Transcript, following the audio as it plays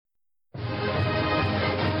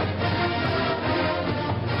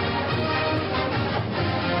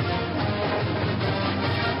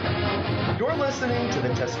listening to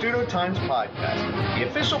the Testudo Times Podcast, the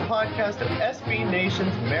official podcast of SB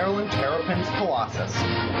Nation's Maryland Terrapins Colossus.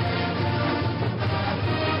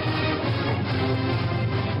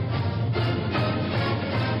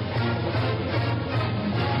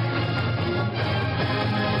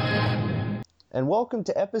 And welcome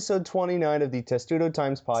to episode 29 of the Testudo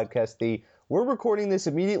Times Podcast. We're recording this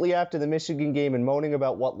immediately after the Michigan game and moaning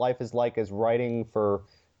about what life is like as writing for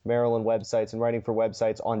Maryland websites and writing for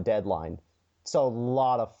websites on deadline. It's a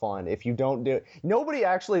lot of fun. If you don't do it, nobody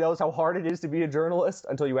actually knows how hard it is to be a journalist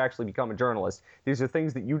until you actually become a journalist. These are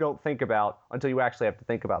things that you don't think about until you actually have to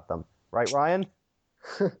think about them. Right, Ryan?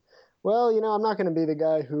 Well, I'm not going to be the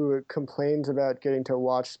guy who complains about getting to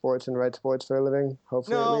watch sports and write sports for a living,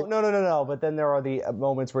 hopefully. No. But then there are the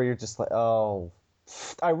moments where you're just like, oh,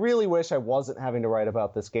 I really wish I wasn't having to write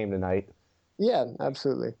about this game tonight. Yeah,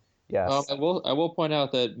 absolutely. Yes. I will point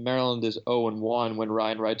out that Maryland is 0-1 when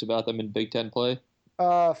Ryan writes about them in Big Ten play.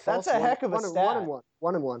 That's a heck of a stat.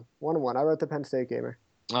 1-1. I wrote the Penn State gamer.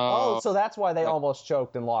 So that's why they almost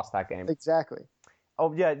choked and lost that game. Exactly.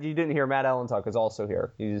 Oh, yeah, you didn't hear Matt Ellentuck is also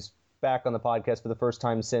here. He's back on the podcast for the first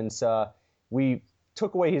time since we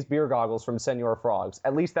took away his beer goggles from Senor Frogs.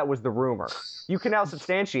 At least that was the rumor. You can now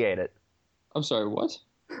substantiate it. I'm sorry, what?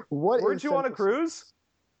 Weren't you on a cruise?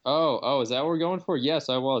 Oh, is that what we're going for? Yes,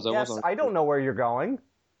 I was. I don't know where you're going.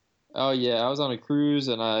 Oh, yeah, I was on a cruise,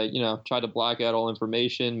 and I, tried to block out all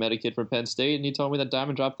information, met a kid from Penn State, and he told me that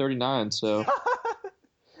Diamond dropped 39, so...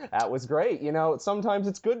 That was great. Sometimes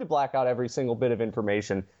it's good to black out every single bit of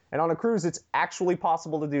information, and on a cruise, it's actually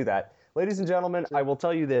possible to do that. Ladies and gentlemen, I will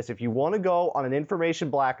tell you this. If you want to go on an information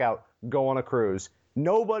blackout, go on a cruise.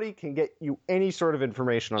 Nobody can get you any sort of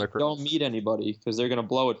information on a cruise. Don't meet anybody, because they're going to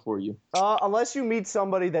blow it for you. Unless you meet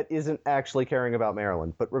somebody that isn't actually caring about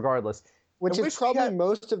Maryland. But regardless. Which is probably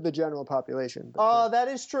most of the general population. That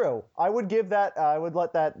is true. I would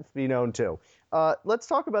let that be known too. Let's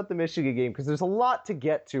talk about the Michigan game, because there's a lot to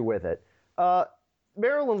get to with it.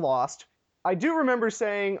 Maryland lost. I do remember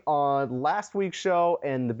saying on last week's show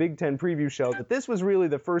and the Big Ten preview show that this was really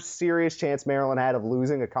the first serious chance Maryland had of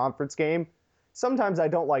losing a conference game. Sometimes I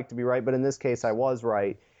don't like to be right, but in this case I was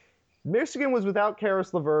right. Michigan was without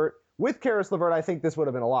Karis LeVert. With Karis LeVert, I think this would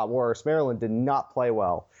have been a lot worse. Maryland did not play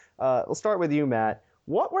well. We'll start with you, Matt.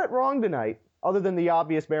 What went wrong tonight, other than the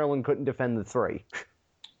obvious Maryland couldn't defend the three?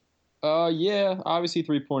 Yeah, obviously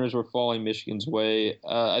three-pointers were falling Michigan's way.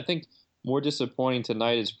 I think more disappointing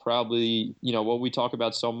tonight is probably, what we talk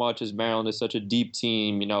about so much is Maryland is such a deep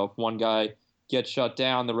team. If one guy gets shut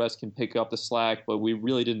down, the rest can pick up the slack, but we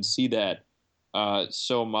really didn't see that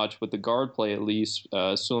so much with the guard play, at least.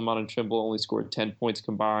 Suleiman and Trimble only scored 10 points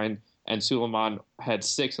combined, and Suleiman had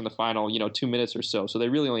 6 in the final, 2 minutes or so. So they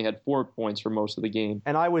really only had 4 points for most of the game.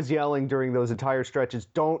 And I was yelling during those entire stretches,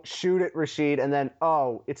 don't shoot it, Rasheed, and then,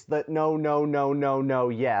 it's the no,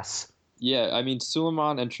 yes. Yeah, I mean,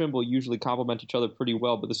 Suleiman and Trimble usually complement each other pretty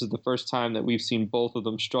well, but this is the first time that we've seen both of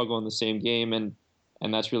them struggle in the same game, and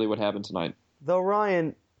that's really what happened tonight. Though,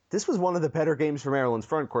 Ryan, this was one of the better games for Maryland's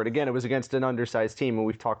front court. Again, it was against an undersized team, and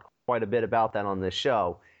we've talked quite a bit about that on this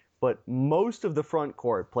show. But most of the front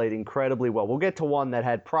court played incredibly well. We'll get to one that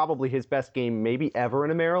had probably his best game maybe ever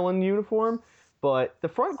in a Maryland uniform. But the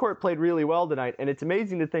front court played really well tonight, and it's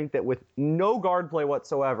amazing to think that with no guard play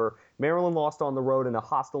whatsoever, Maryland lost on the road in a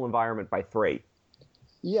hostile environment by 3.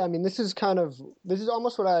 Yeah, I mean, this is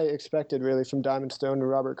almost what I expected, really, from Diamond Stone to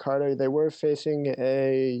Robert Carter. They were facing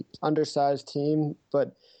a undersized team,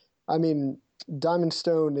 but, I mean, Diamond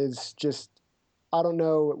Stone is just, I don't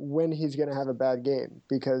know when he's going to have a bad game,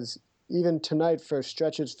 because even tonight for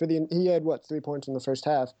stretches, he had, 3 points in the first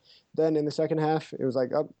half. Then in the second half, it was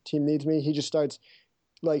like, team needs me. He just starts,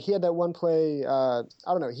 he had that one play,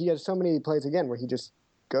 he had so many plays again where he just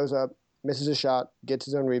goes up, misses a shot, gets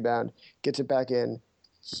his own rebound, gets it back in.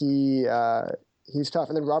 He's tough.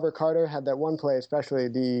 And then Robert Carter had that one play, especially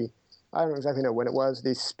I don't exactly know when it was,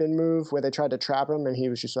 the spin move where they tried to trap him, and he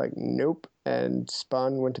was just like, nope, and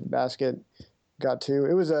spun, went to the basket, got 2.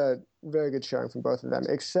 It was a very good showing from both of them,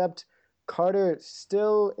 except Carter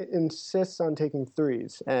still insists on taking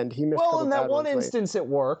threes, and he missed a couple Well, in that one late. instance, it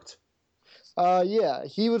worked. Yeah,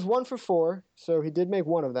 he was 1 for 4, so he did make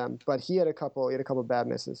one of them, but he had a couple bad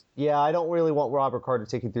misses. Yeah, I don't really want Robert Carter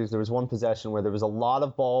taking threes. There was one possession where there was a lot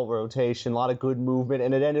of ball rotation, a lot of good movement,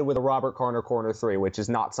 and it ended with a Robert Carter corner 3, which is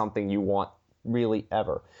not something you want really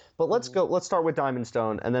ever. But let's start with Diamond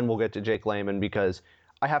Stone, and then we'll get to Jake Layman, because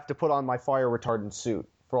I have to put on my fire retardant suit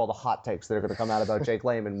for all the hot takes that are going to come out about Jake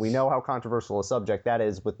Layman. We know how controversial a subject that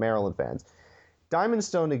is with Maryland fans. Diamond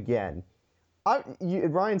Stone again.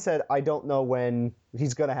 Ryan said, I don't know when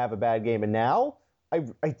he's going to have a bad game. And now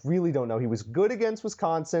I really don't know. He was good against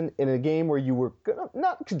Wisconsin in a game where you were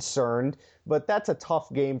not concerned, but that's a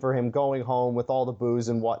tough game for him going home with all the booze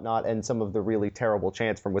and whatnot and some of the really terrible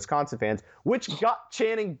chants from Wisconsin fans, which got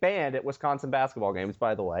chanting banned at Wisconsin basketball games,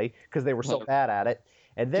 by the way, because they were so bad at it.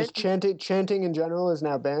 And then Just chanting in general is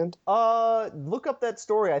now banned? look up that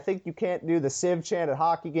story. I think you can't do the Civ chant at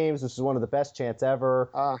hockey games, which is one of the best chants ever.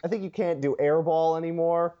 I think you can't do airball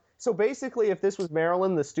anymore. So basically, if this was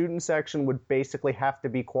Maryland, the student section would basically have to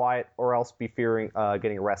be quiet or else be fearing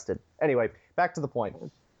getting arrested. Anyway, back to the point.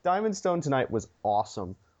 Diamond Stone tonight was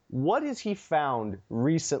awesome. What has he found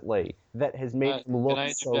recently that has made him look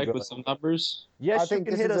so good? Can I interject with some numbers? Yes, I think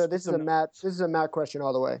you can hit us. this is a Matt question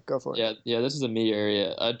all the way. Go for it. Yeah, this is a me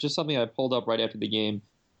area. Just something I pulled up right after the game.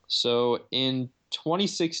 So in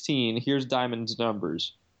 2016, here's Diamond's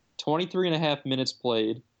numbers: 23 and a half minutes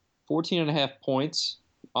played, 14 and a half points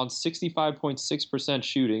on 65.6%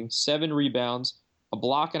 shooting, 7 rebounds, a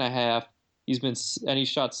block and a half. He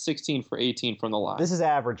shot 16 for 18 from the line. This is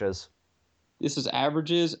averages. This is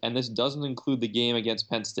averages, and this doesn't include the game against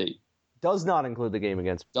Penn State. Does not include the game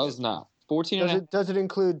against. Does not. 14 and a half. Does it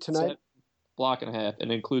include tonight? Block and a half,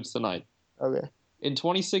 and includes tonight. Okay. In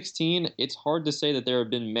 2016, it's hard to say that there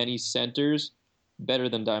have been many centers better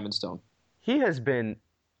than Diamond Stone. He has been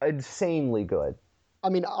insanely good. I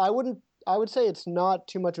mean, I would say it's not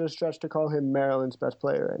too much of a stretch to call him Maryland's best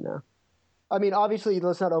player right now. I mean, obviously,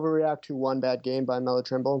 let's not overreact to one bad game by Melo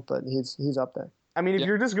Trimble, but he's up there. I mean, if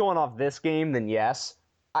you're just going off this game, then yes.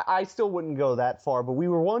 I still wouldn't go that far, but we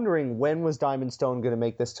were wondering, when was Diamond Stone going to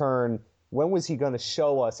make this turn? When was he going to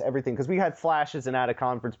show us everything? Because we had flashes in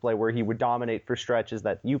out-of-conference play where he would dominate for stretches,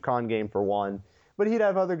 that UConn game for one. But he'd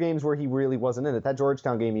have other games where he really wasn't in it. That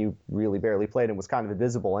Georgetown game he really barely played and was kind of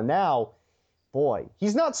invisible. And now, boy,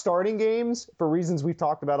 he's not starting games for reasons we've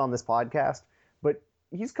talked about on this podcast, but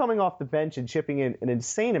he's coming off the bench and chipping in an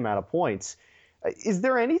insane amount of points. Is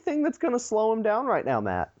there anything that's going to slow him down right now,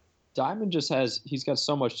 Matt? Diamond he's got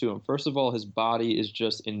so much to him. First of all, his body is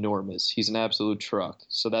just enormous. He's an absolute truck.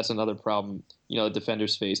 So that's another problem, the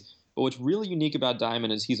defenders face. But what's really unique about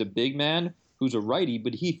Diamond is he's a big man who's a righty,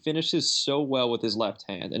 but he finishes so well with his left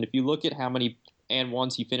hand. And if you look at how many and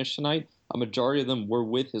ones he finished tonight, a majority of them were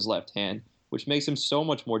with his left hand, which makes him so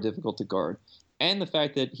much more difficult to guard. And the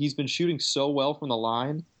fact that he's been shooting so well from the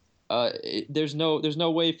line, there's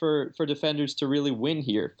no way for defenders to really win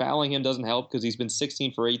here. Fouling him doesn't help because he's been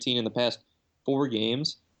 16 for 18 in the past 4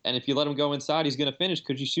 games. And if you let him go inside, he's going to finish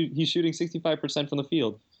because he's shooting 65% from the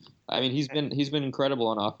field. I mean, he's been incredible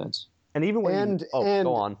on offense. And even when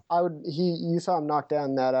go on. You saw him knock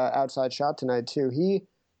down that outside shot tonight too. He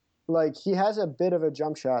has a bit of a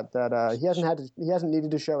jump shot that he hasn't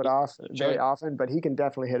needed to show it off very often, but he can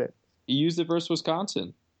definitely hit it. He used it versus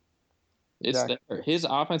Wisconsin. It's there. His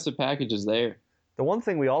offensive package is there. The one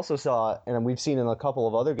thing we also saw, and we've seen in a couple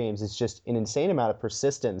of other games, is just an insane amount of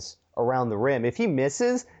persistence around the rim. If he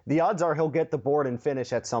misses, the odds are he'll get the board and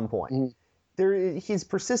finish at some point. Mm-hmm. His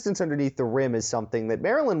persistence underneath the rim is something that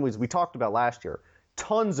Maryland we talked about last year.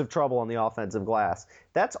 Tons of trouble on the offensive glass.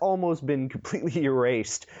 That's almost been completely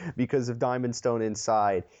erased because of Diamond Stone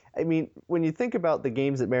inside. I mean, when you think about the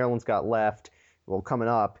games that Maryland's got left, coming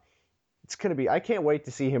up, it's going to be – I can't wait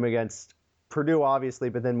to see him against Purdue, obviously,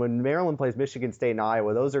 but then when Maryland plays Michigan State and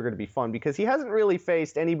Iowa, those are going to be fun because he hasn't really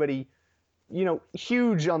faced anybody,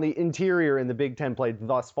 huge on the interior in the Big Ten play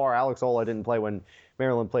thus far. Alex Ola didn't play when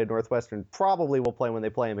Maryland played Northwestern. Probably will play when they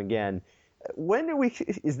play him again.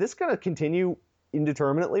 Is this going to continue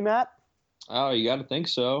indeterminately, Matt? Oh, you got to think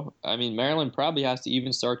so. I mean, Maryland probably has to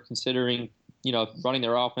even start considering, running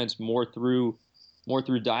their offense more through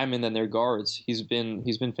Diamond than their guards. He's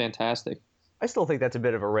been fantastic. I still think that's a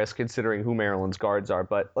bit of a risk considering who Maryland's guards are,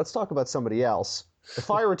 but let's talk about somebody else. The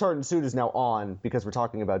fire retardant suit is now on because we're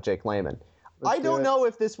talking about Jake Layman. I don't know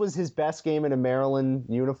if this was his best game in a Maryland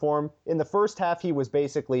uniform. In the first half, he was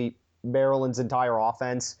basically Maryland's entire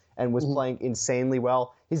offense and was playing insanely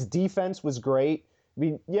well. His defense was great. I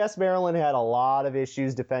mean, yes, Maryland had a lot of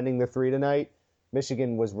issues defending the 3 tonight.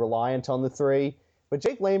 Michigan was reliant on the 3. But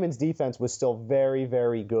Jake Layman's defense was still very,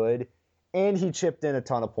 very good, and he chipped in a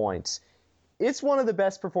ton of points. It's one of the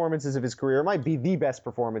best performances of his career. It might be the best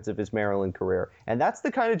performance of his Maryland career. And that's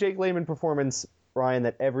the kind of Jake Layman performance, Ryan,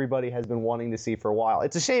 that everybody has been wanting to see for a while.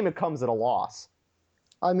 It's a shame it comes at a loss.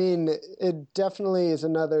 I mean, it definitely is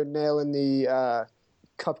another nail in the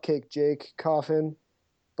Cupcake Jake coffin.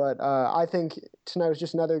 But I think tonight was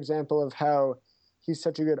just another example of how he's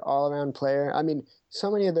such a good all-around player. I mean,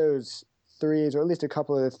 so many of those threes, or at least a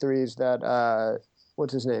couple of the threes that,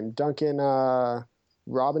 what's his name, Duncan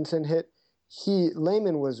Robinson hit,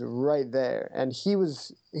 Lehman was right there, and he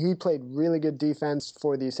played really good defense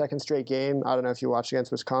for the second straight game. I don't know if you watched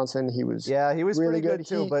against Wisconsin. He was really pretty good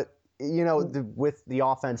too, but with the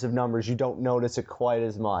offensive numbers, you don't notice it quite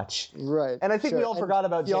as much. Right. And I think we all forgot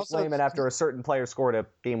about Jake Lehman after a certain player scored a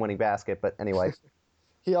game-winning basket, but anyway.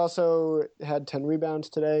 He also had 10 rebounds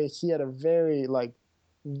today. He had a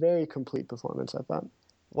very complete performance, I thought.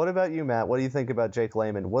 What about you, Matt? What do you think about Jake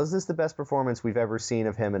Lehman? Was this the best performance we've ever seen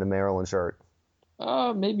of him in a Maryland shirt?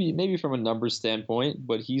 Maybe from a numbers standpoint,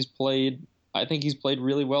 but I think he's played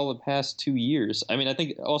really well the past 2 years. I mean, I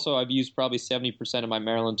think also I've used probably 70% of my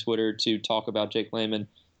Maryland Twitter to talk about Jake Lehman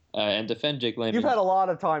and defend Jake Lehman. You've had a lot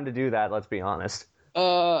of time to do that, let's be honest.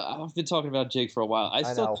 I've been talking about Jake for a while. I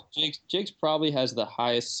still think Jake's probably has the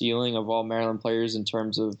highest ceiling of all Maryland players in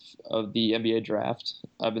terms of the NBA draft.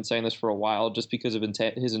 I've been saying this for a while just because of his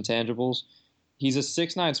intangibles. He's a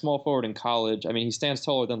 6'9" small forward in college. I mean, he stands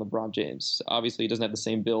taller than LeBron James. Obviously, he doesn't have the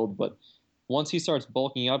same build, but once he starts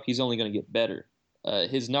bulking up, he's only going to get better.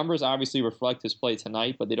 His numbers obviously reflect his play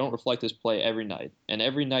tonight, but they don't reflect his play every night. And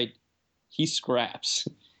every night, he scraps.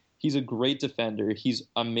 He's a great defender. He's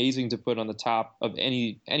amazing to put on the top of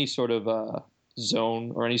any sort of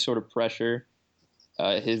zone or any sort of pressure.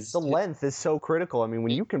 The length is so critical. I mean,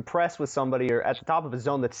 when you can press with somebody or at the top of a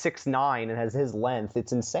zone that's 6'9" and has his length,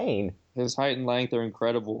 it's insane. His height and length are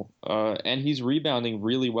incredible. And he's rebounding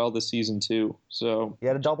really well this season, too. So he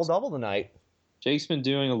had a double-double tonight. Jake's been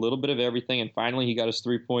doing a little bit of everything, and finally he got his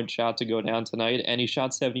three-point shot to go down tonight, and he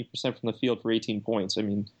shot 70% from the field for 18 points. I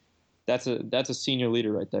mean, that's a senior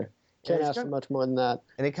leader right there. Can't ask for much more than that.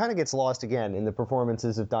 And it kind of gets lost again in the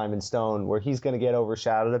performances of Diamond Stone, where he's going to get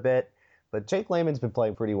overshadowed a bit. But Jake Lehman's been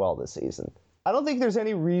playing pretty well this season. I don't think there's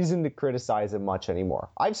any reason to criticize him much anymore.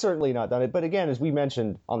 I've certainly not done it. But again, as we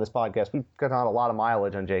mentioned on this podcast, we've got on a lot of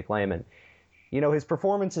mileage on Jake Lehman. You know, his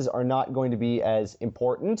performances are not going to be as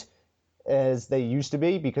important as they used to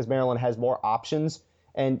be because Maryland has more options.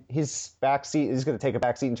 And his backseat is going to take a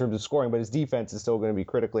backseat in terms of scoring, but his defense is still going to be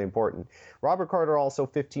critically important. Robert Carter also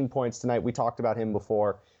 15 points tonight. We talked about him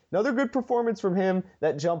before. Another good performance from him.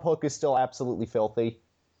 That jump hook is still absolutely filthy.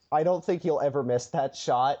 I don't think he'll ever miss that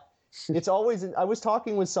shot. It's always. I was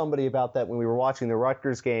talking with somebody about that when we were watching the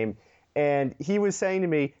Rutgers game, and he was saying to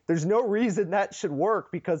me, there's no reason that should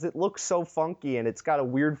work because it looks so funky and it's got a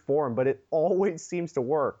weird form, but it always seems to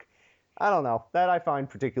work. I don't know. That I find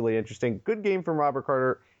particularly interesting. Good game from Robert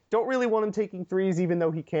Carter. Don't really want him taking threes, even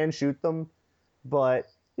though he can shoot them. But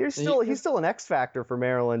he's still an X factor for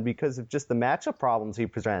Maryland because of just the matchup problems he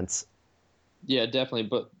presents. Yeah, definitely.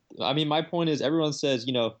 But, I mean, my point is everyone says,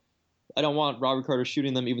 you know, I don't want Robert Carter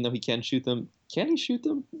shooting them, even though he can shoot them. Can he shoot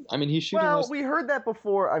them? I mean, he's shooting. Well, we heard that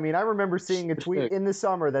before. I mean, I remember seeing a tweet in the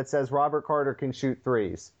summer that says Robert Carter can shoot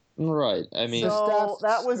threes. Right. I mean, so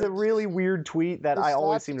that was a really weird tweet that I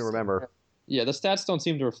always seem to remember. Yeah, the stats don't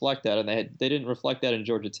seem to reflect that, and they didn't reflect that in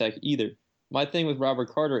Georgia Tech either. My thing with Robert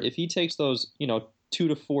Carter, if he takes those, 2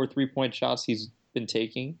 to 4 3-point shots he's been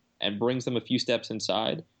taking and brings them a few steps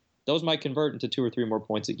inside, those might convert into 2 or 3 more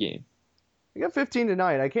points a game. He got 15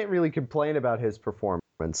 tonight. I can't really complain about his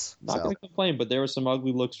performance. Not going to complain, but there were some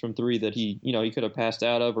ugly looks from 3 that he could have passed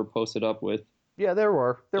out of or posted up with. Yeah, there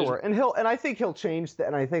were, and I think he'll change that,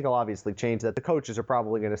 and I think he'll obviously change that. The coaches are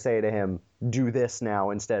probably going to say to him, "Do this now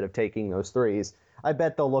instead of taking those threes." I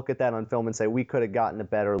bet they'll look at that on film and say, "We could have gotten a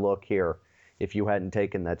better look here if you hadn't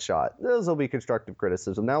taken that shot." Those will be constructive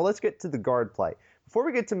criticism. Now let's get to the guard play. Before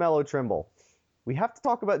we get to Melo Trimble, we have to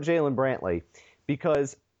talk about Jalen Brantley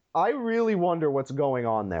because I really wonder what's going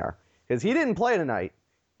on there because he didn't play tonight,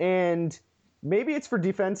 and maybe it's for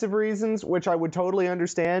defensive reasons, which I would totally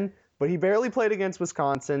understand. But he barely played against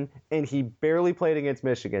Wisconsin, and he barely played against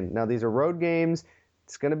Michigan. Now, these are road games.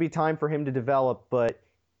 It's going to be time for him to develop, but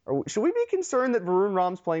should we be concerned that Varun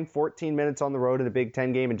Ram's playing 14 minutes on the road in a Big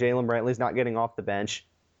Ten game and Jalen Brantley's not getting off the bench?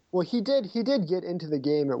 Well, he did get into the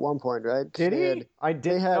game at one point, right? Did he? I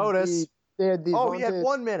didn't notice. They had the he had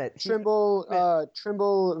 1 minute. Trimble,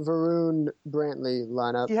 Varun, Brantley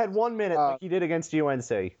lineup. He had 1 minute like he did against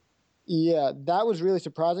UNC. Yeah, that was really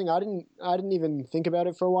surprising. I didn't even think about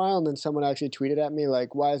it for a while, and then someone actually tweeted at me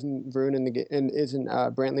like, "Why isn't Varun in the game and isn't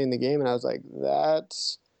Brantley in the game?" And I was like,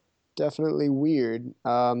 "That's definitely weird."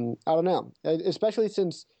 I don't know, especially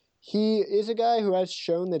since he is a guy who has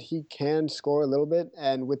shown that he can score a little bit,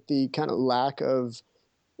 and with the kind of lack of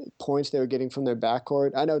points they were getting from their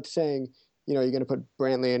backcourt, I know it's saying you're going to put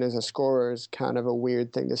Brantley in as a scorer is kind of a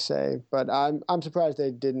weird thing to say, but I'm surprised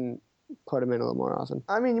they didn't put him in a little more often.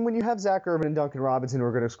 I mean, when you have Zach Irvin and Duncan Robinson who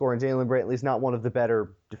are going to score, and Jalen Brantley's not one of the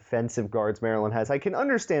better defensive guards Maryland has, I can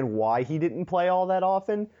understand why he didn't play all that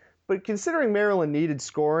often. But considering Maryland needed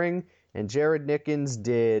scoring, and Jared Nickens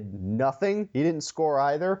did nothing. He didn't score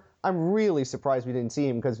either. I'm really surprised we didn't see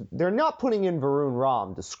him because they're not putting in Varun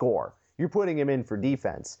Ram to score. You're putting him in for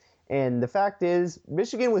defense. And the fact is,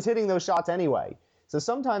 Michigan was hitting those shots anyway. So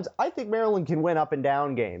sometimes I think Maryland can win up and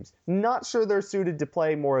down games. Not sure they're suited to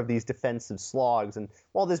play more of these defensive slogs. And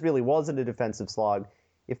while this really wasn't a defensive slog,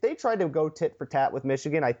 if they tried to go tit for tat with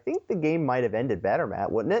Michigan, I think the game might have ended better,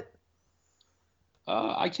 Matt, wouldn't it?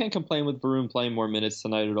 I can't complain with Varun playing more minutes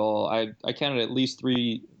tonight at all. I counted at least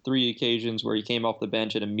three occasions where he came off the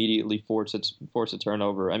bench and immediately forced a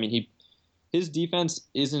turnover. I mean, his defense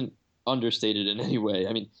isn't understated in any way.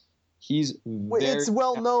 I mean, it's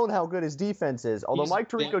well known how good his defense is, although Mike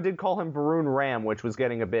Tirico did call him Varun Ram, which was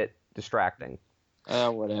getting a bit distracting.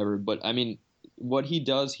 Whatever. But, I mean, what he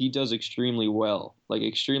does extremely well. Like,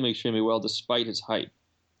 extremely, extremely well, despite his height.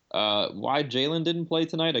 Why Jalen didn't play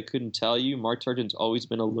tonight, I couldn't tell you. Mark Turgeon's always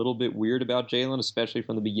been a little bit weird about Jalen, especially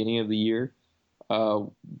from the beginning of the year.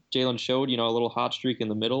 Jalen showed, a little hot streak in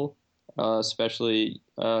the middle, especially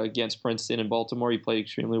against Princeton and Baltimore. He played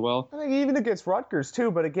extremely well. I think even against Rutgers,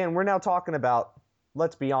 too. But again, we're now talking about,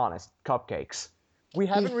 let's be honest, cupcakes. We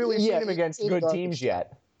haven't really seen him against good teams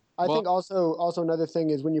yet. I think also another thing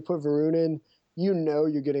is when you put Varun in,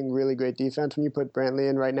 you're getting really great defense. When you put Brantley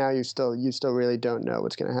in right now, you still really don't know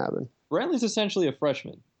what's going to happen. Brantley's essentially a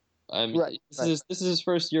freshman. I mean, this is his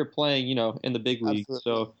first year playing, in the big league. Absolutely.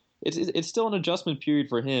 So it's still an adjustment period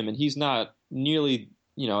for him, and he's not nearly,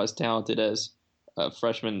 as talented as a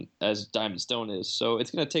freshman as Diamond Stone is. So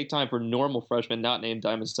it's going to take time for normal freshmen not named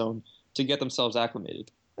Diamond Stone to get themselves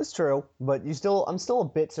acclimated. That's true, but I'm still a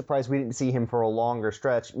bit surprised we didn't see him for a longer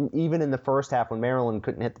stretch, even in the first half when Maryland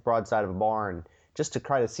couldn't hit the broadside of a barn, just to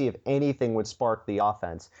try to see if anything would spark the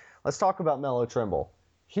offense. Let's talk about Melo Trimble.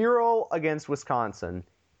 Hero against Wisconsin.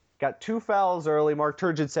 Got 2 fouls early. Mark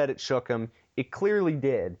Turgeon said it shook him. It clearly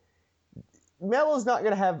did. Melo's not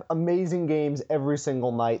going to have amazing games every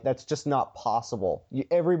single night. That's just not possible.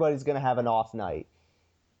 Everybody's going to have an off night.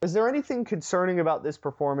 Is there anything concerning about this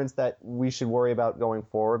performance that we should worry about going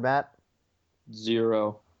forward, Matt?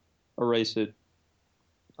 0. Erase it.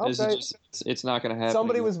 Okay. It's not going to happen.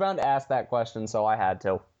 Somebody was bound to ask that question, so I had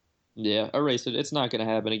to. Yeah, erase it. It's not going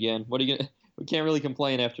to happen again. What are you going to... We can't really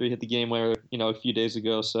complain after he hit the game winner, a few days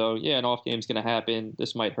ago. So, yeah, an off game's going to happen.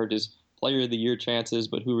 This might hurt his Player of the Year chances,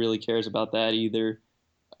 but who really cares about that either?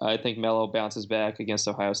 I think Melo bounces back against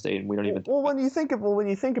Ohio State, and we don't even. When you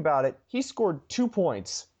think about it, he scored 2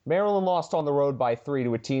 points. Maryland lost on the road by 3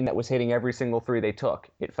 to a team that was hitting every single 3 they took.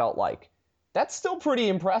 It felt like that's still pretty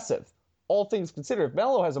impressive, all things considered. If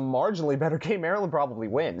Melo has a marginally better game, Maryland probably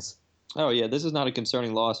wins. Oh yeah, this is not a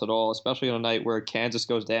concerning loss at all, especially on a night where Kansas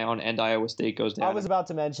goes down and Iowa State goes down. I was about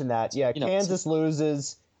to mention that. Yeah, Kansas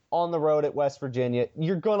loses on the road at West Virginia.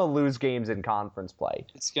 You're going to lose games in conference play.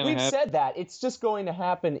 We've said that. It's just going to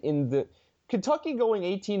happen in the Kentucky going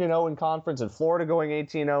 18-0 in conference and Florida going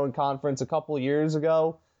 18-0 in conference a couple of years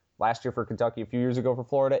ago. Last year for Kentucky, a few years ago for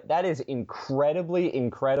Florida. That is incredibly,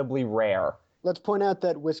 incredibly rare. Let's point out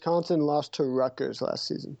that Wisconsin lost to Rutgers last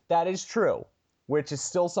season. That is true, which is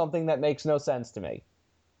still something that makes no sense to me.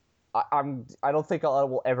 I don't think it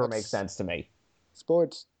will ever make sense to me.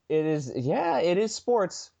 Sports. It is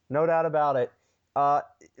sports. No doubt about it.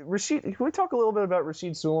 Rashid, can we talk a little bit about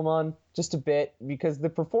Rashid Suleiman? Just a bit, because the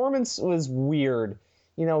performance was weird.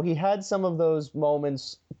 He had some of those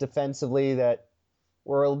moments defensively that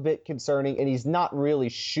were a bit concerning, and he's not really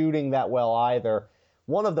shooting that well either.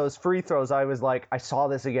 One of those free throws, I was like, I saw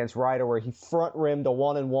this against Rider where he front rimmed a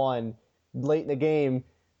 1-and-1 late in the game.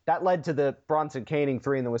 That led to the Bronson Koenig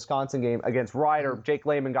 3 in the Wisconsin game against Rider. Jake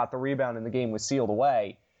Layman got the rebound and the game was sealed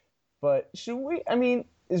away. But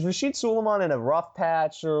is Rashid Suleiman in a rough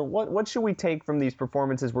patch, or what should we take from these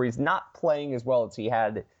performances where he's not playing as well as he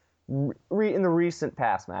had in the recent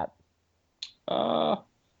past, Matt?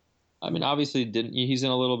 Obviously he's in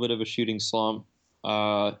a little bit of a shooting slump.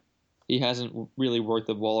 He hasn't really worked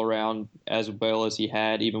the ball around as well as he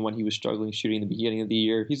had, even when he was struggling shooting in the beginning of the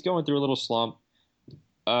year. He's going through a little slump.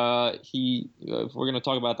 If we're going to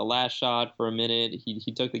talk about the last shot for a minute, he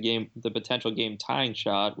took the potential game tying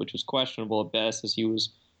shot, which was questionable at best, as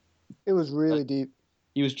it was really deep.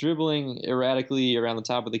 He was dribbling erratically around the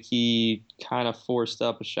top of the key, kind of forced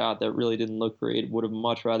up a shot that really didn't look great. Would have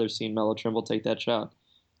much rather seen Melo Trimble take that shot.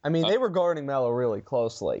 They were guarding Melo really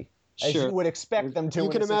closely. As you would expect them to. You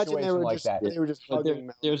can imagine they were just hugging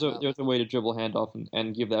Melo. There's a way to dribble handoff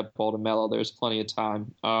and give that ball to Melo. There's plenty of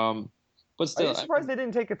time. But Are still, you surprised they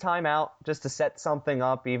didn't take a timeout just to set something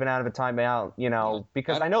up, even out of a timeout?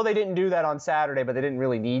 Because I I know they didn't do that on Saturday, but they didn't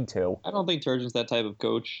really need to. I don't think Turgeon's that type of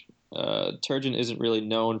coach. Turgeon isn't really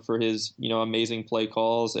known for his, amazing play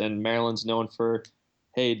calls, and Maryland's known for,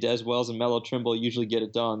 hey, Des Wells and Melo Trimble usually get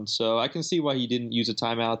it done. So I can see why he didn't use a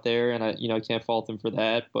timeout there, and I can't fault him for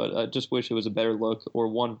that. But I just wish it was a better look, or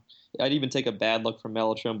one. I'd even take a bad look from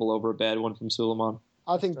Melo Trimble over a bad one from Suleiman.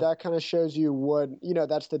 I think that kind of shows you what,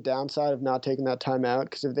 that's the downside of not taking that timeout,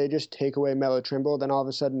 because if they just take away Melo Trimble, then all of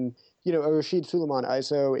a sudden, a Rashid Suleiman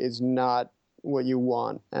ISO is not what you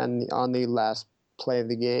want and on the last play of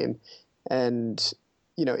the game. And,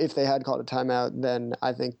 if they had called a timeout, then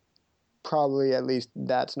I think probably at least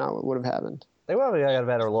that's not what would have happened. They would have got a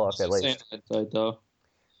better look, at Same least. hindsight, though.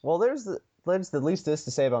 Well, there's at least this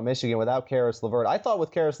to say about Michigan without Karis LeVert. I thought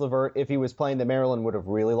with Karis LeVert, if he was playing, that Maryland would have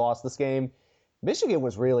really lost this game. Michigan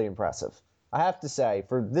was really impressive, I have to say.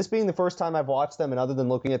 For this being the first time I've watched them, and other than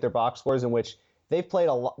looking at their box scores, in which they've played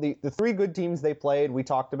a lot, the three good teams they played, we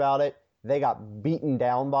talked about it, they got beaten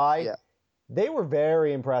down by. Yeah. They were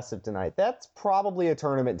very impressive tonight. That's probably a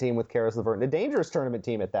tournament team with Karis LeVert, and a dangerous tournament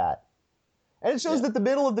team at that. And it shows that the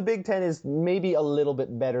middle of the Big Ten is maybe a little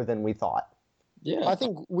bit better than we thought. Yeah. I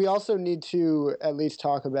think we also need to at least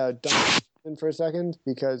talk about Duncan for a second,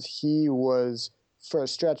 because he was, for a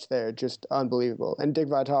stretch there, just unbelievable. And Dick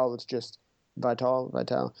Vitale was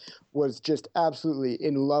just absolutely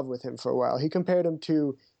in love with him for a while. He compared him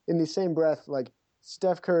to, in the same breath, like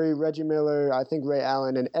Steph Curry, Reggie Miller, I think Ray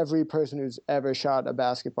Allen, and every person who's ever shot a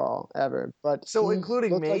basketball ever. But So he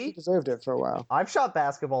including looked me? like he deserved it for a while. I've shot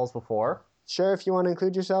basketballs before. Sure, if you want to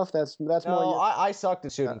include yourself, that's No, more. I sucked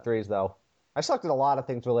at shooting threes, though. I sucked at a lot of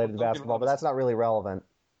things related to basketball, but that's not really relevant.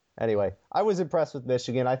 Anyway, I was impressed with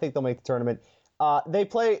Michigan. I think they'll make the tournament.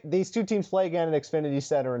 These two teams play again at Xfinity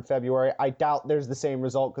Center in February. I doubt there's the same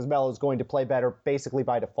result because Melo's going to play better basically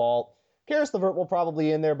by default. Karis LeVert will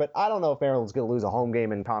probably in there, but I don't know if Maryland's going to lose a home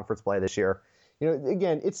game in conference play this year.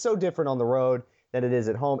 Again, it's so different on the road than it is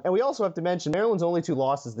at home. And we also have to mention Maryland's only 2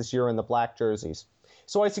 losses this year in the black jerseys.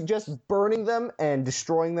 So I suggest burning them and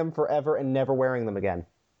destroying them forever and never wearing them again.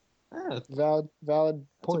 Valid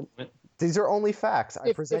point. These are only facts.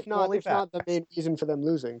 I present you only facts. Not the main reason for them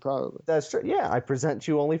losing, probably. That's true. Yeah, I present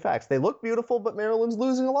you only facts. They look beautiful, but Maryland's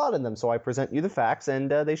losing a lot in them, so I present you the facts,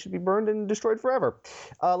 and they should be burned and destroyed forever.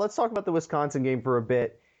 Let's talk about the Wisconsin game for a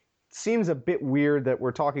bit. Seems a bit weird that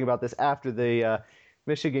we're talking about this after the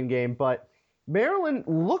Michigan game, but Maryland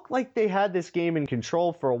looked like they had this game in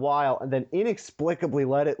control for a while and then inexplicably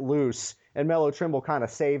let it loose, and Melo Trimble kind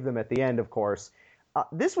of saved them at the end, of course.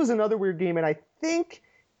 This was another weird game, and I think...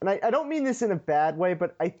 And I don't mean this in a bad way,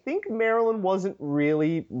 but I think Maryland wasn't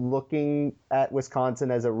really looking at Wisconsin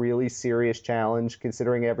as a really serious challenge,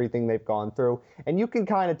 considering everything they've gone through. And you can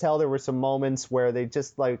kind of tell there were some moments where they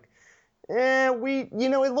just it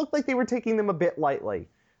looked like they were taking them a bit lightly.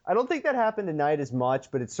 I don't think that happened tonight as much,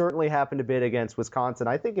 but it certainly happened a bit against Wisconsin.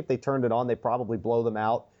 I think if they turned it on, they'd probably blow them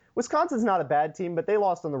out. Wisconsin's not a bad team, but they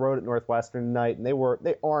lost on the road at Northwestern tonight, and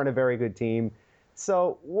they aren't a very good team.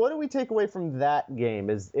 So what do we take away from that game,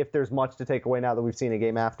 if there's much to take away now that we've seen a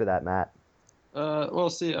game after that, Matt?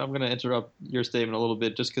 See, I'm going to interrupt your statement a little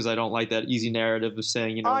bit just because I don't like that easy narrative of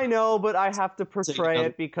saying, I know, but I have to portray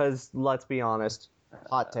it because, let's be honest,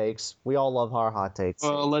 hot takes. We all love our hot takes.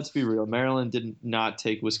 Well, let's be real. Maryland did not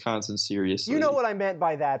take Wisconsin seriously. You know what I meant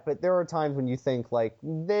by that, but there are times when you think, like,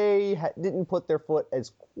 they didn't put their foot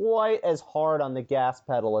quite as hard on the gas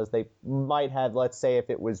pedal as they might have, let's say, if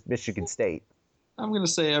it was Michigan State. I'm going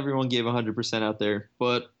to say everyone gave 100% out there.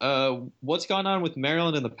 But what's gone on with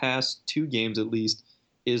Maryland in the past 2 games, at least,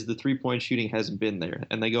 is the three-point shooting hasn't been there.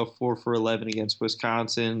 And they go 4 for 11 against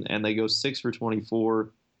Wisconsin, and they go 6 for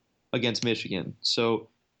 24 against Michigan. So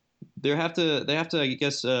they have to, I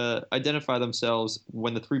guess, identify themselves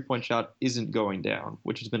when the three-point shot isn't going down,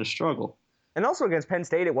 which has been a struggle. And also against Penn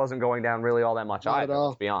State, it wasn't going down really all that much either,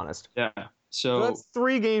 let's be honest. Yeah. So that's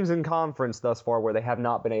 3 games in conference thus far where they have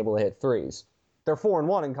not been able to hit threes. They're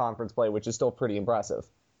 4-1 in conference play, which is still pretty impressive.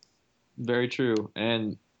 Very true.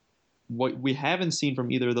 And what we haven't seen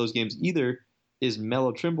from either of those games either is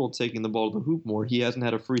Melo Trimble taking the ball to the hoop more. He hasn't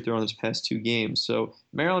had a free throw in his past 2 games. So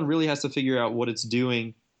Maryland really has to figure out what it's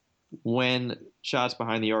doing when shots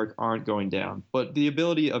behind the arc aren't going down. But the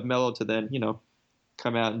ability of Melo to then,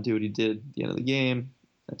 come out and do what he did at the end of the game,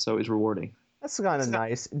 that's always rewarding. That's kind of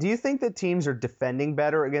nice. Do you think that teams are defending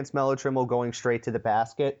better against Melo Trimble going straight to the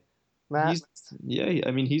basket, Matt?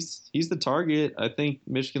 He's the target. I think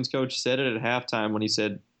Michigan's coach said it at halftime when he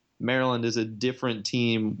said Maryland is a different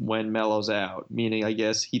team when Melo's out, meaning I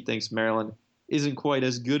guess he thinks Maryland isn't quite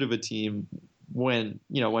as good of a team when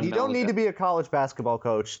You don't Melo's need to be a college basketball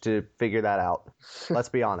coach to figure that out. Let's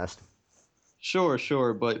be honest.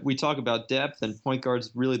 Sure, but we talk about depth, and point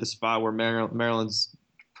guard's really the spot where Maryland's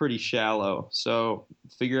pretty shallow. So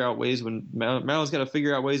figure out ways when Maryland's got to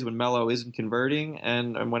figure out ways when Melo isn't converting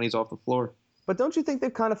and when he's off the floor. But don't you think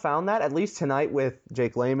they've kind of found that, at least tonight with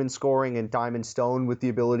Jake Layman scoring and Diamond Stone with the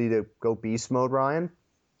ability to go beast mode, Ryan?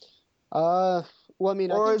 Well, I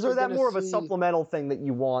mean, or I think is there that more of a see... supplemental thing that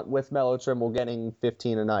you want with Melo Trimble getting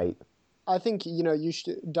 15 a night? I think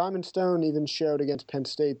Diamond Stone even showed against Penn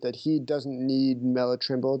State that he doesn't need Melo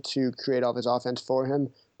Trimble to create all of his offense for him.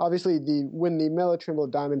 Obviously, when the Melo Trimble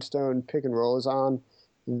Diamond Stone pick and roll is on,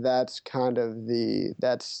 that's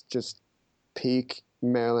just peak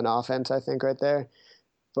Maryland offense, I think, right there.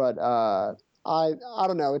 But I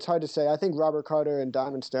don't know. It's hard to say. I think Robert Carter and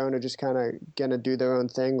Diamond Stone are just kind of gonna do their own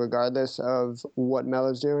thing regardless of what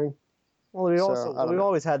Melo's doing. Well, we've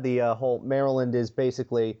always had the whole Maryland is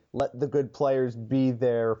basically let the good players be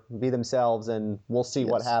themselves, and we'll see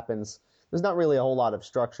what happens. There's not really a whole lot of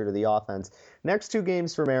structure to the offense. Next two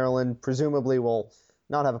games for Maryland, presumably we'll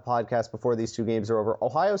not have a podcast before these two games are over.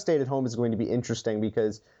 Ohio State at home is going to be interesting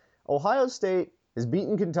because Ohio State has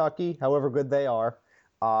beaten Kentucky, however good they are.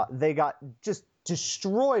 They got just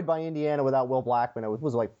destroyed by Indiana without Will Blackman. It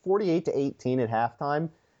was like 48-18 at halftime.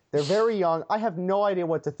 They're very young. I have no idea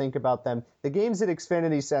what to think about them. The game's at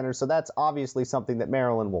Xfinity Center, so that's obviously something that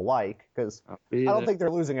Maryland will like because I don't think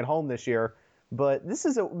they're losing at home this year. But this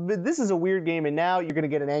is a weird game, and now you're going to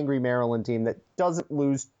get an angry Maryland team that doesn't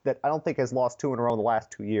lose, that I don't think has lost 2 in a row in the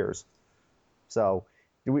last 2 years. So,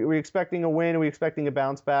 are we expecting a win? Are we expecting a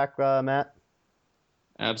bounce back, Matt?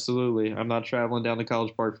 Absolutely. I'm not traveling down to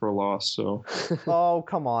College Park for a loss. So. Oh,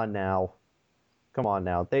 come on now.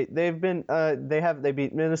 They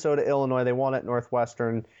beat Minnesota, Illinois. They won at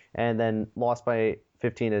Northwestern and then lost by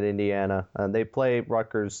 15 at Indiana. They play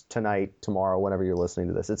Rutgers tomorrow, whenever you're listening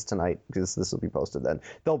to this. It's tonight because this will be posted then.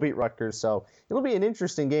 They'll beat Rutgers, so it'll be an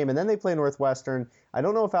interesting game. And then they play Northwestern. I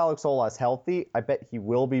don't know if Alex Ola's healthy. I bet he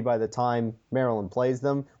will be by the time Maryland plays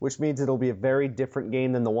them, which means it'll be a very different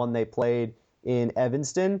game than the one they played in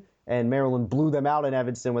Evanston. And Maryland blew them out in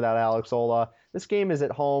Evanston without Alex Ola. This game is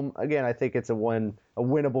at home. Again, I think it's a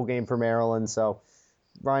winnable game for Maryland. So,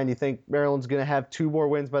 Ryan, do you think Maryland's going to have 2 more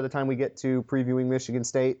wins by the time we get to previewing Michigan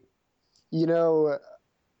State?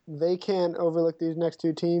 They can't overlook these next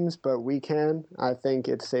 2 teams, but we can. I think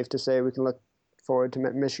it's safe to say we can look forward to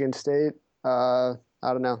Michigan State. I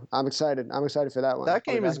don't know. I'm excited. I'm excited for that one. That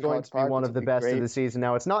game is going to be one of the best of the season.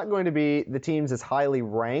 Now, it's not going to be the teams as highly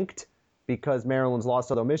ranked because Maryland's lost,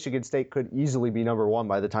 although Michigan State could easily be number 1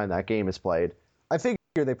 by the time that game is played. I figure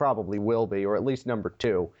they probably will be, or at least number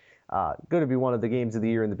 2. Going to be one of the games of the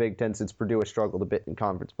year in the Big Ten since Purdue has struggled a bit in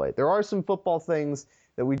conference play. There are some football things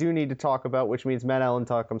that we do need to talk about, which means Matt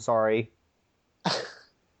Allentuck, I'm sorry.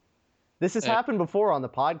 This has happened before on the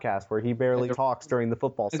podcast where he barely talks during the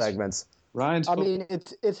football segments.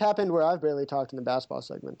 It's happened where I've barely talked in the basketball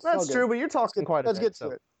segments. That's true, but you're talking quite a bit. Let's get to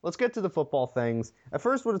it. Let's get to the football things. I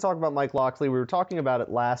first want to talk about Mike Locksley. We were talking about it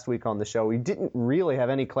last week on the show. We didn't really have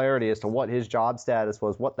any clarity as to what his job status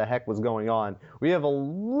was, what the heck was going on. We have a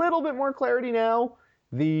little bit more clarity now.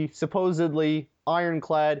 The supposedly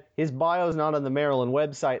ironclad, his bio's not on the Maryland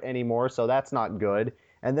website anymore, so that's not good.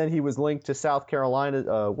 And then he was linked to South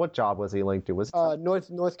Carolina. What job was he linked to? Was it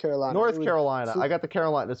North Carolina? North Carolina. I got the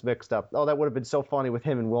Carolinas mixed up. Oh, that would have been so funny with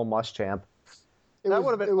him and Will Muschamp. That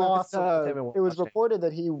would have been awesome with him and Will It was Muschamp. Reported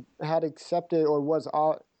that he had accepted or was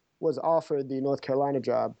offered the North Carolina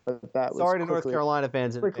job, but that Sorry was to North Carolina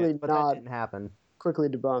fans, but that didn't happen. Quickly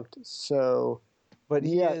debunked. So, but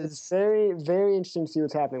it's very, very interesting to see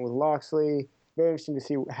what's happening with Locksley. Very interesting to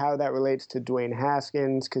see how that relates to Dwayne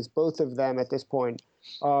Haskins, because both of them at this point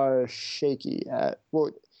are shaky. I'd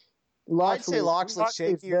say Locksley's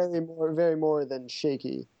shaky. Very more than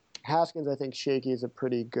shaky. Haskins, I think shaky is a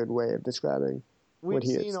pretty good way of describing what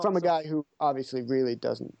he is. From a guy who obviously really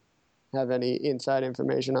doesn't have any inside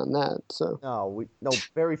information on that. So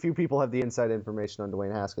very few people have the inside information on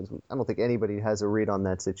Dwayne Haskins. I don't think anybody has a read on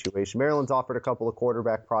that situation. Maryland's offered a couple of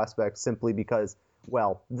quarterback prospects simply because,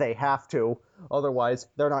 well, they have to. Otherwise,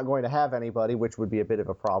 they're not going to have anybody, which would be a bit of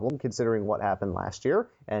a problem considering what happened last year,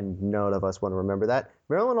 and none of us want to remember that.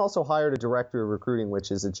 Maryland also hired a director of recruiting,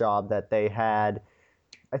 which is a job that they had.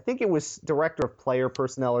 I think it was director of player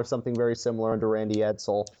personnel or something very similar under Randy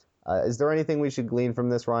Edsall. Is there anything we should glean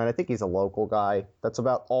from this, Ryan? I think he's a local guy. That's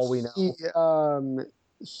about all we know.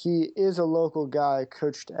 He is a local guy,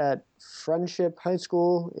 coached at Friendship High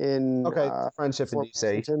School in Friendship in D.C.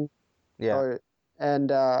 Washington. Yeah,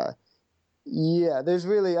 and Yeah, there's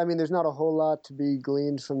not a whole lot to be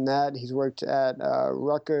gleaned from that. He's worked at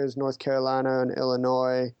Rutgers, North Carolina, and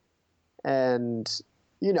Illinois, and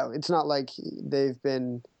it's not like they've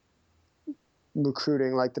been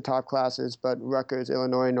recruiting like the top classes, but Rutgers,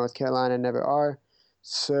 Illinois, North Carolina never are.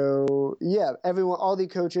 So yeah, all the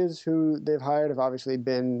coaches who they've hired have obviously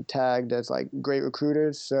been tagged as like great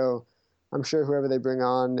recruiters. So I'm sure whoever they bring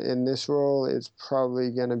on in this role is probably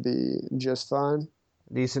going to be just fine.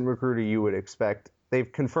 Decent recruiter you would expect.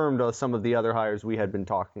 They've confirmed some of the other hires we had been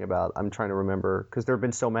talking about. I'm trying to remember because there have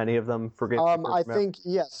been so many of them. I think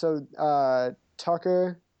yeah. So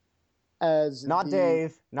Tucker as not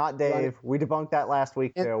Dave. We debunked that last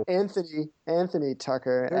week too. Anthony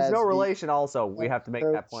Tucker. There's no relation. Also, we have to make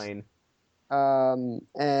that plain.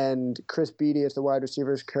 And Chris Beatty as the wide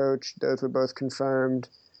receivers coach. Those were both confirmed.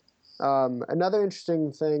 Another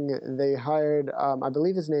interesting thing, they hired, I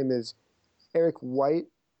believe his name is Eric White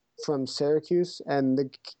from Syracuse, and the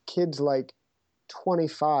kid's like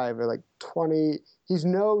 25 or like 20. He's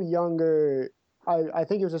no younger. I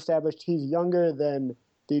think it was established he's younger than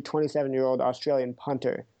the 27-year-old Australian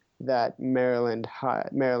punter that Maryland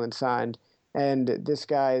signed. And this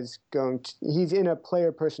guy's he's in a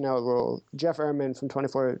player personnel role. Jeff Ehrman from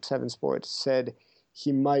 24/7 Sports said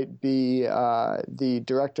he might be the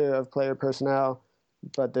director of player personnel,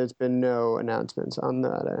 but there's been no announcements on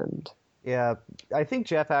that end. Yeah, I think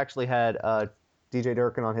Jeff actually had DJ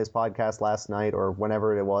Durkin on his podcast last night or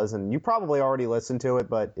whenever it was, and you probably already listened to it,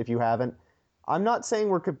 but if you haven't, I'm not saying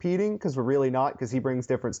we're competing because we're really not, because he brings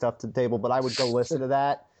different stuff to the table, but I would go listen to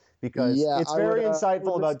that because it's very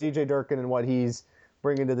insightful about DJ Durkin and what he's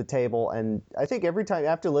bringing to the table. And I think every time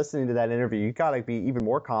after listening to that interview, you got to be even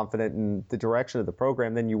more confident in the direction of the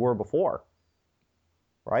program than you were before.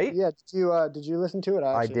 Right? Yeah. Did you listen to it?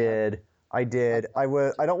 I did. I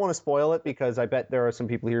don't want to spoil it because I bet there are some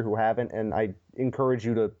people here who haven't, and I encourage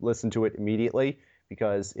you to listen to it immediately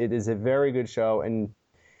because it is a very good show and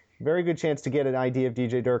very good chance to get an idea of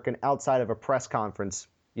DJ Durkin outside of a press conference,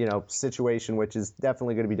 situation, which is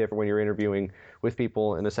definitely going to be different when you're interviewing with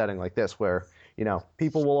people in a setting like this where,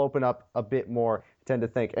 people will open up a bit more, tend to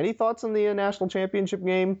think. Any thoughts on the national championship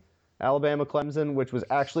game, Alabama-Clemson, which was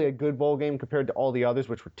actually a good bowl game compared to all the others,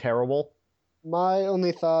 which were terrible? My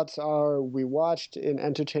only thoughts are we watched an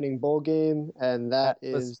entertaining bowl game, and that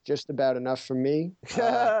is just about enough for me.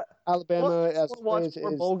 Alabama, as always,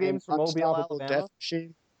 is bowl games an from Mobile, unstoppable Alabama? death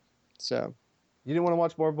machine. So, you didn't want to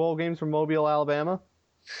watch more bowl games from Mobile, Alabama?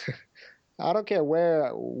 I don't care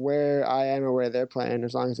where I am or where they're playing,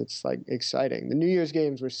 as long as it's like exciting. The New Year's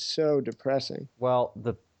games were so depressing. Well,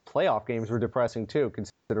 the playoff games were depressing too,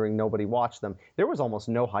 considering nobody watched them. There was almost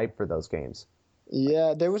no hype for those games.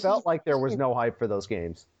 Yeah, there felt like there was no hype for those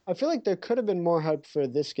games. I feel like there could have been more hype for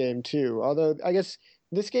this game too. Although I guess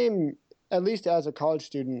this game, at least as a college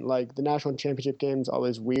student, like the national championship game's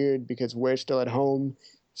always weird because we're still at home.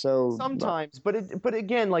 So sometimes, but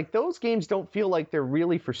again, like those games don't feel like they're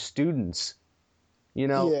really for students.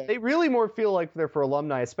 Yeah. They really more feel like they're for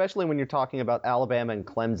alumni, especially when you're talking about Alabama and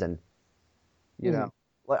Clemson.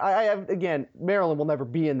 I have, again, Maryland will never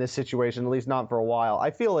be in this situation, at least not for a while.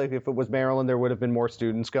 I feel like if it was Maryland, there would have been more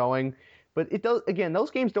students going. But it does, again,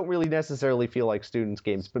 those games don't really necessarily feel like students'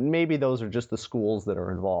 games, but maybe those are just the schools that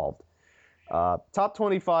are involved. Top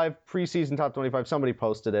 25, preseason top 25, somebody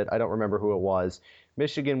posted it. I don't remember who it was.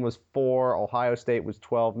 Michigan was 4, Ohio State was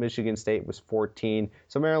 12, Michigan State was 14.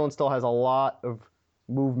 So Maryland still has a lot of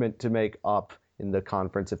movement to make up in the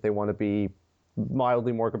conference if they want to be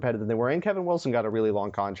mildly more competitive than they were. And Kevin Wilson got a really long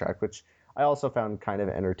contract, which I also found kind of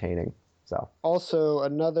entertaining. So also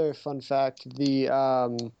another fun fact: the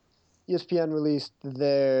ESPN released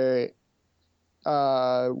their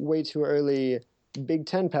way too early Big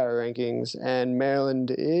Ten power rankings, and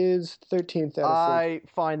Maryland is 13th out of 14. I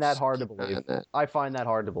find that hard to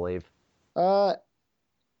believe. Yeah,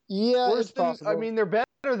 it's possible. I mean, they're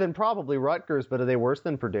better than probably Rutgers, but are they worse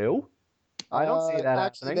than Purdue? I don't see that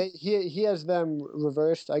happening. He has them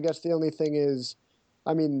reversed. I guess the only thing is,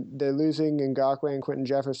 I mean, they're losing Ngakoue and Quentin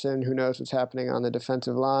Jefferson. Who knows what's happening on the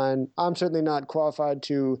defensive line? I'm certainly not qualified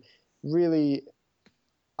to really.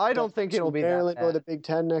 I don't think it'll be Maryland that bad. or the Big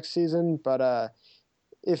Ten next season, but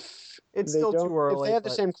if it's still too early. If they have the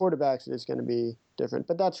same quarterbacks, it's going to be different.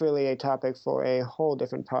 But that's really a topic for a whole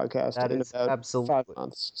different podcast that in is about absolutely 5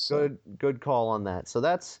 months. So. Good call on that. So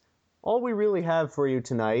that's all we really have for you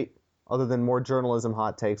tonight, other than more journalism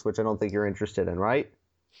hot takes, which I don't think you're interested in, right?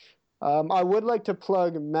 I would like to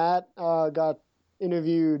plug Matt got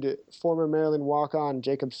interviewed former Maryland walk-on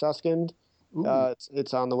Jacob Suskind.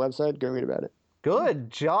 It's on the website. Go read about it. Good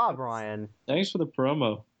job, Ryan. Thanks for the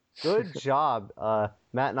promo. Good job.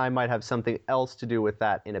 Matt and I might have something else to do with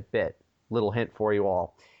that in a bit. Little hint for you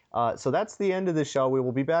all. So that's the end of the show. We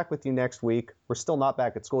will be back with you next week. We're still not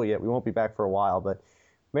back at school yet. We won't be back for a while, but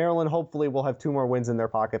Maryland hopefully will have 2 more wins in their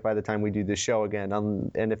pocket by the time we do this show again.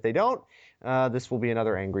 And if they don't, this will be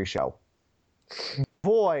another angry show.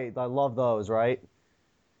 Boy, I love those, right?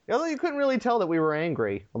 Although you couldn't really tell that we were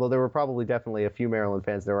angry, although there were probably definitely a few Maryland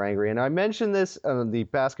fans that were angry. And I mentioned this on the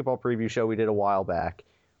basketball preview show we did a while back.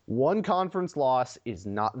 1 conference loss is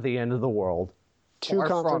not the end of the world. 2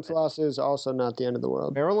 conference losses, also not the end of the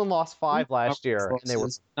world. Maryland lost 5 last year, and they were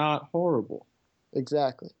not horrible.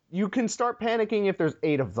 Exactly. You can start panicking if there's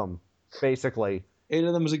 8 of them, basically. 8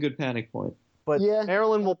 of them is a good panic point. But yeah,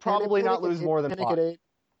 Maryland will probably not lose more than 5. At 8,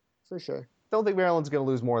 for sure. Don't think Maryland's going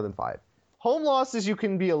to lose more than 5. Home losses, you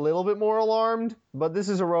can be a little bit more alarmed, but this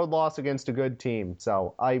is a road loss against a good team,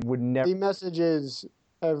 so I would never... The message is,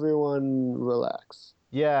 everyone relax.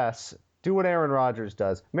 Yes, do what Aaron Rodgers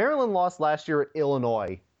does. Maryland lost last year at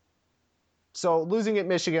Illinois, so losing at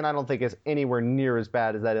Michigan I don't think is anywhere near as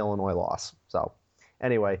bad as that Illinois loss. So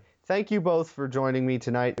anyway, thank you both for joining me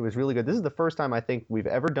tonight. It was really good. This is the first time I think we've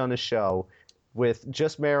ever done a show with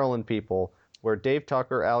just Maryland people where Dave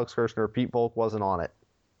Tucker, Alex Kirshner, Pete Volk wasn't on it.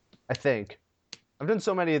 I think. I've done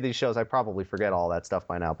so many of these shows, I probably forget all that stuff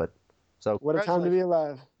by now. But so what a time to be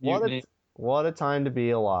alive. What a time to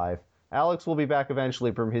be alive. Alex will be back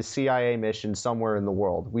eventually from his CIA mission somewhere in the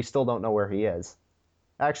world. We still don't know where he is.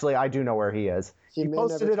 Actually, I do know where he is. He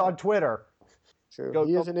posted it on Twitter. True.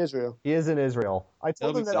 He is in Israel. He is in Israel. I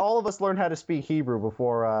told him that all of us learned how to speak Hebrew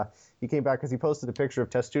before he came back because he posted a picture of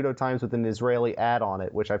Testudo Times with an Israeli ad on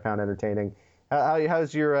it, which I found entertaining.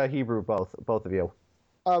 How's your Hebrew, both of you?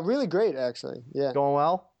 Really great, actually. Yeah. Going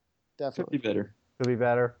well? Definitely. Could be better. Could be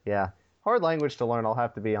better, yeah. Hard language to learn, I'll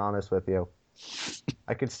have to be honest with you.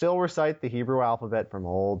 I could still recite the Hebrew alphabet from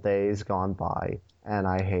old days gone by, and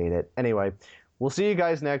I hate it. Anyway, we'll see you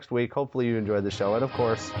guys next week. Hopefully you enjoyed the show, and of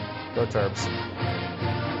course, go Terps.